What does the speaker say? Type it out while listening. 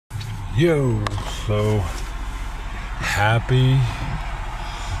Yo, so happy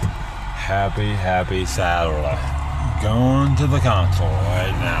Saturday. Going to the console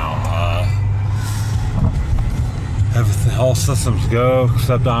right now. Everything, all systems go,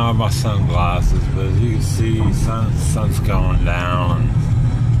 except I have my sunglasses, but as you can see, sun's going down,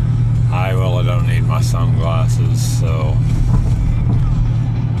 and I really don't need my sunglasses, so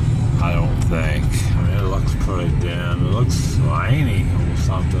I don't think. I mean, it looks pretty dim. It looks rainy or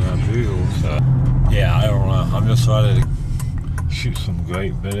something up here, so yeah, I don't know. I'm just ready to shoot some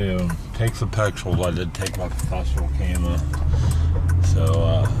great video, take some pictures. I did take my professional camera,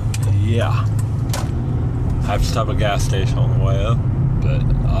 so yeah. I have to stop at a gas station on the way up, but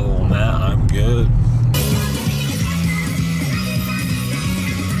other than that, I'm good.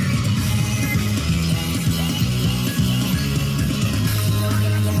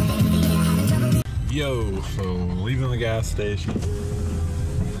 Yo, so leaving the gas station.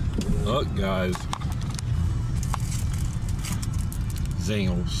 Look, guys.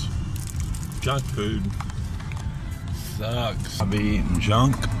 Zingles. Junk food. Sucks. I'll be eating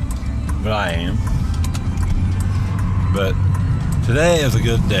junk, but I am. But today is a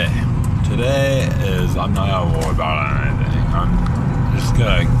good day. Today is, I'm not gonna worry about anything. I'm just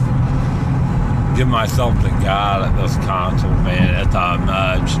gonna give myself to God at this console, man. It's a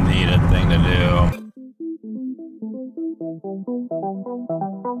much needed thing to do.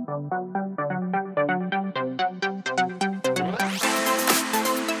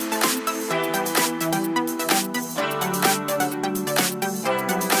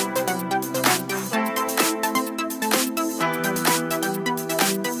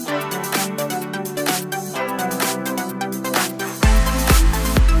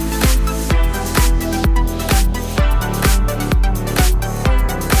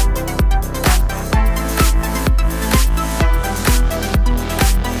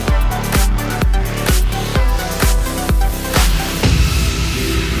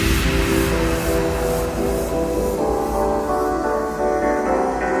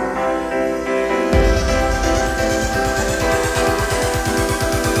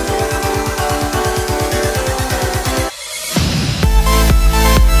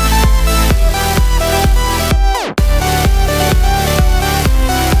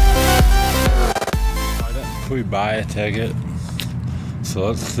 We buy a ticket, so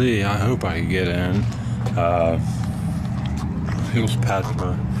let's see. I hope I can get in. Whiteheart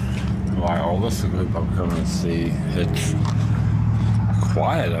Petra. Like, oh, this is a group I'm coming to see. It's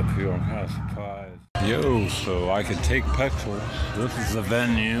quiet up here. I'm kind of surprised. Yo, so I could take pictures. This is the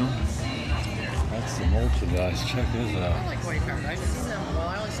venue. That's the merchandise. Check this out. I like Whiteheart. I've seen them. Well,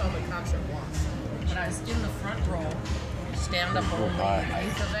 I only saw them in concert once, but I was in the front row. Stand up only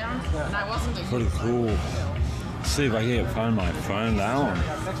youth event, and I wasn't a pretty cool. Let's see if I can find my friend Alan.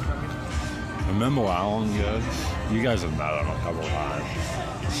 Remember Alan, guys? You guys have met him a couple times.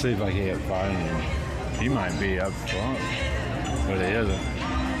 Let's see if I can find him. He might be up front, but he isn't.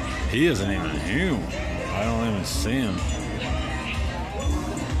 He isn't even here. I don't even see him.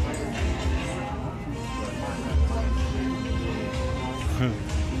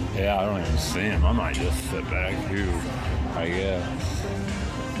 Yeah, I don't even see him. I might just sit back here, I guess.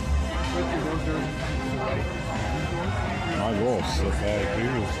 I will sit back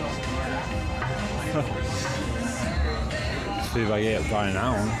here. See if I can't find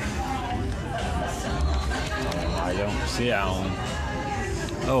Alan. I don't see Alan.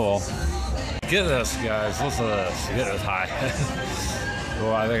 Oh well. Get this, guys. Listen to this. Get this high.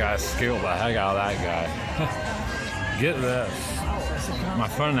 Well, I think I scaled the heck out of that guy. Get this. My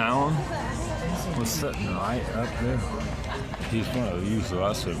friend Alan was sitting right up there. He's going to use the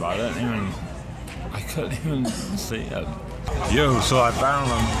restroom, but I couldn't even see him. Yo, so I found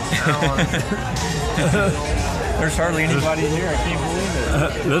him. There's hardly anybody in here. I can't believe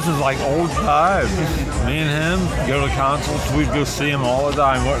it. This is like old times. Me and him go to concerts. We'd go see him all the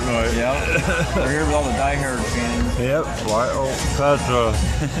time, wouldn't we? Yep. We're here with all the diehard fans. Yep. Whiteheart Petra.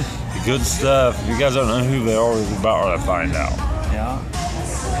 Good stuff. If you guys don't know who they are, it's about to find out. Yeah.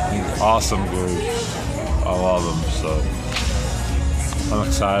 Awesome group. I love them, so I'm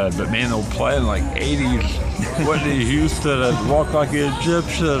excited. But man, they'll play in like 80s Whitney Houston and Walk Like an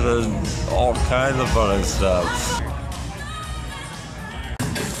Egyptian and all kinds of funny stuff.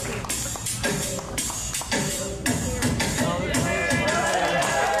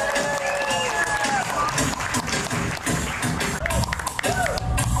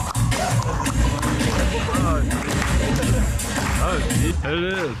 It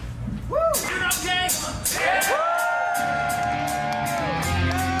is. Woo! You're okay. Yeah. Woo!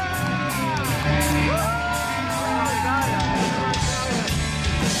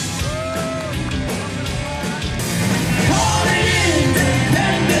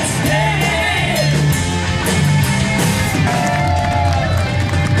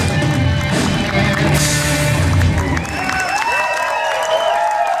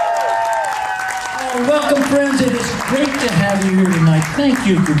 Well, welcome, friends. It is great to have you here tonight. Thank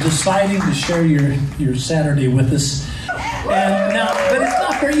you for deciding to share your Saturday with us. And now, but it's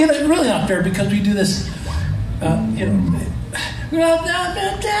not fair. You know, it's really not fair because we do this.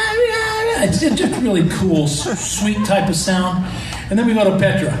 It's just really cool, sweet type of sound. And then we go to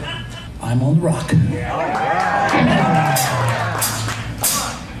Petra. I'm on the rock.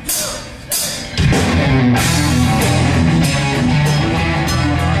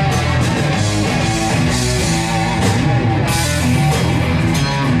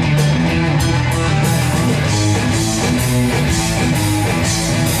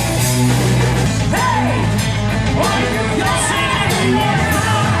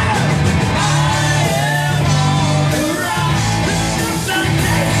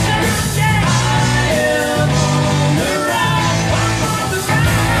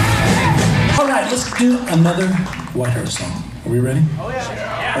 Let's do another Whiteheart song. Are we ready? Oh,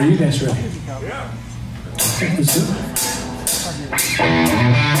 yeah. Are you guys ready? Yeah. Okay, let's do it.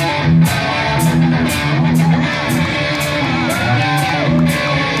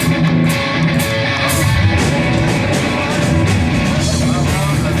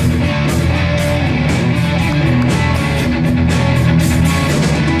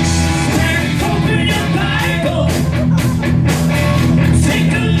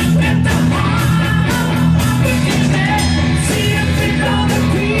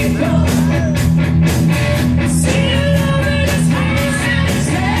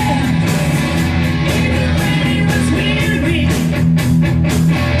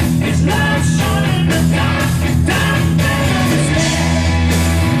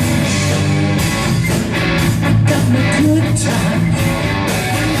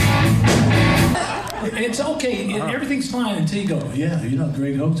 It's okay. Everything's fine until you go, yeah, you know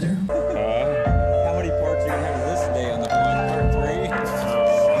Greg Hope's here? How many parts are you going to have this day on the part 3?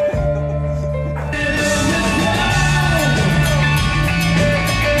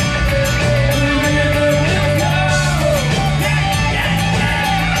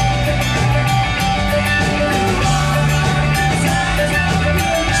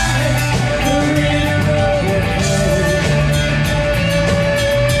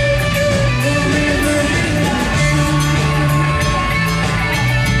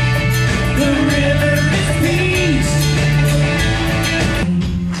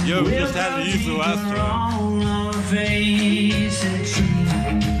 Yo, we just had to use the last one.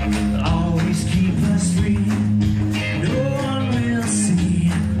 Always keep us free. No one will see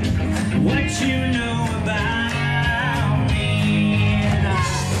what you know about me. And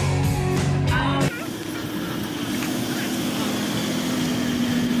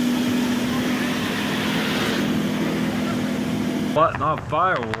What, not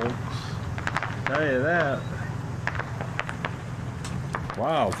fireworks? Tell you that.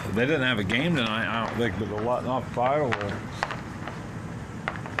 Wow, they didn't have a game tonight, I don't think, but they're letting off fireworks.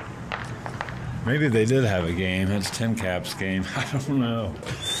 Maybe they did have a game. It's Tin Cap's game. I don't know.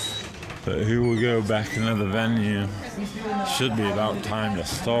 But here we go back into the venue. Should be about time to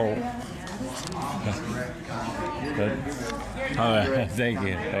start. But, thank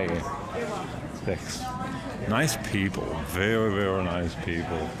you. Thanks. Nice people. Very, very nice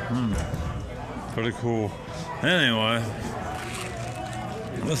people. Pretty cool. Anyway.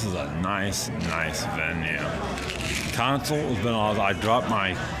 This is a nice venue. Console has been on. I dropped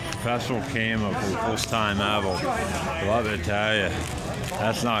my professional camera for the first time ever. But let me tell you,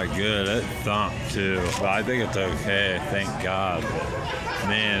 that's not good. It thumped too. But I think it's okay, thank God.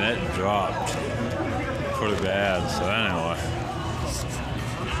 Man, it dropped pretty bad. So anyway.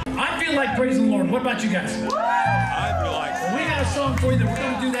 I feel like praising the Lord. What about you guys? I feel like we got a song for you that we're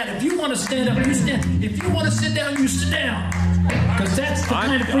going to do that. If you want to stand up, you stand. If you want to sit down, you sit down. Because that's the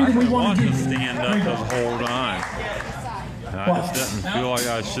kind of freedom we want to give. I stand up the whole time. I just didn't feel like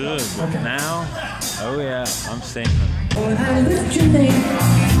I should. But now, oh yeah, I'm standing. Lord, I lift your name.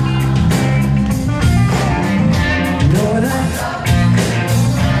 Lord,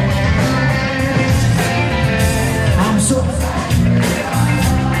 I'm so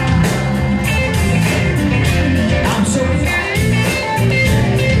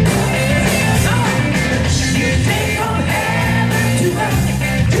you came from heaven to earth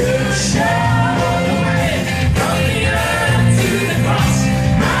to show the way from the earth to the cross.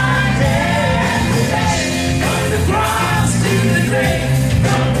 My death today, from the cross to the grave,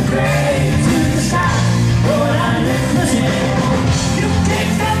 from the grave to the sky. Lord, I lift my hand.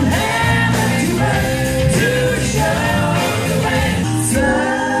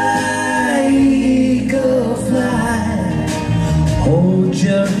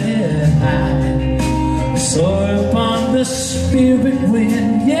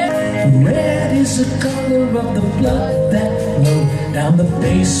 wind, yeah. Red is the color of the blood that flowed down the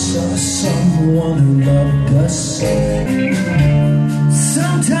face of someone who loved us so.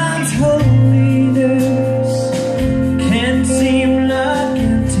 Sometimes holiness can seem like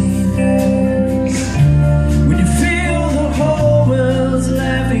emptiness when you feel the whole world's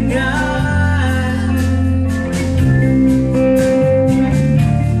laughing at.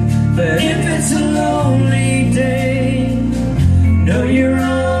 But if it's a lonely day, know you're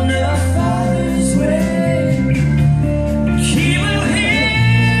on the Father's way. He will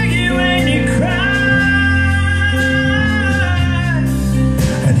hear you when you cry,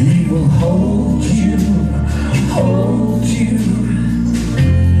 and He will hold you, hold you.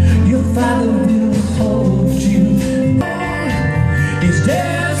 Your Father will hold you. His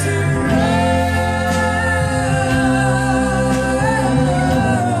desert road.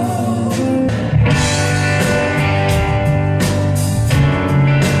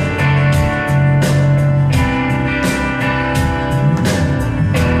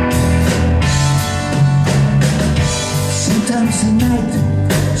 Sometimes the night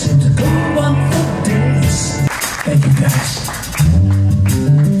seems to go on for days. Thank you, guys.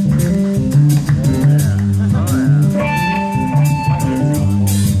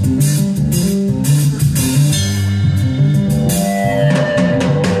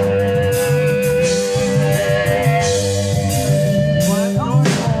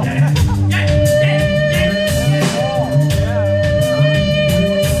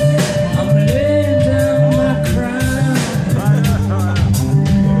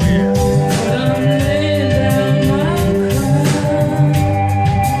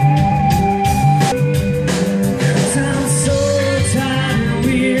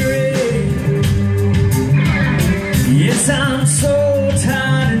 I'm so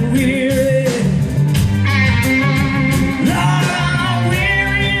tired and weary. Lord, I'm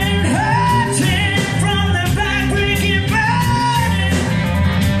weary and hurting from the backbreaking burden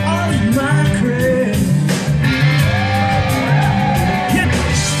of my grave.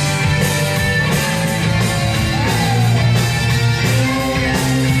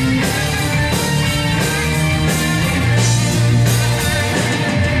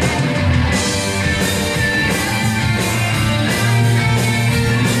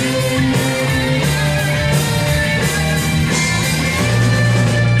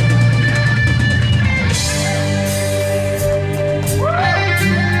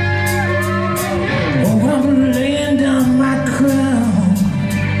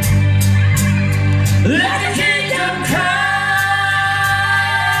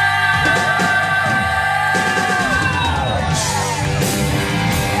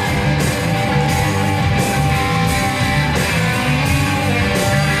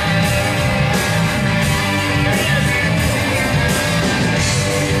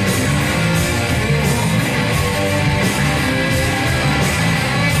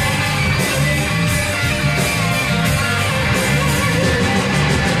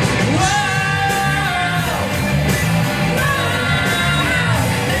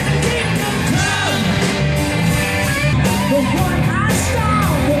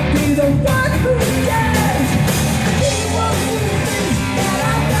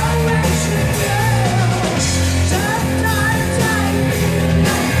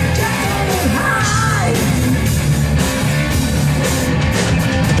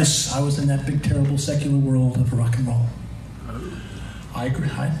 I was in that big, terrible, secular world of rock and roll. I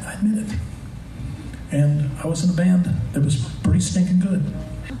admit it. And I was in a band that was pretty stinking good.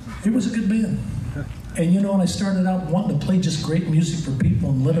 It was a good band. And you know, I started out wanting to play just great music for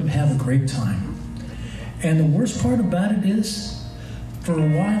people and let them have a great time. And the worst part about it is, for a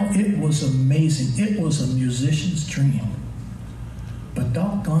while, it was amazing. It was a musician's dream. But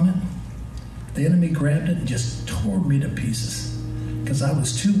doggone it, the enemy grabbed it and just tore me to pieces. Because I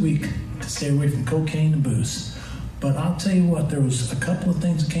was too weak to stay away from cocaine and booze. But I'll tell you what, there was a couple of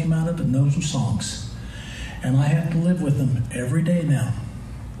things that came out of it, and those were songs. And I have to live with them every day now.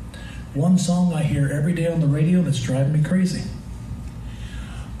 One song I hear every day on the radio that's driving me crazy.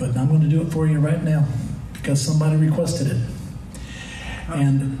 But I'm going to do it for you right now, because somebody requested it.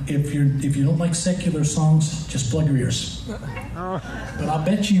 And if you don't like secular songs, just plug your ears. But I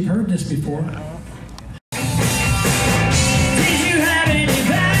bet you've heard this before.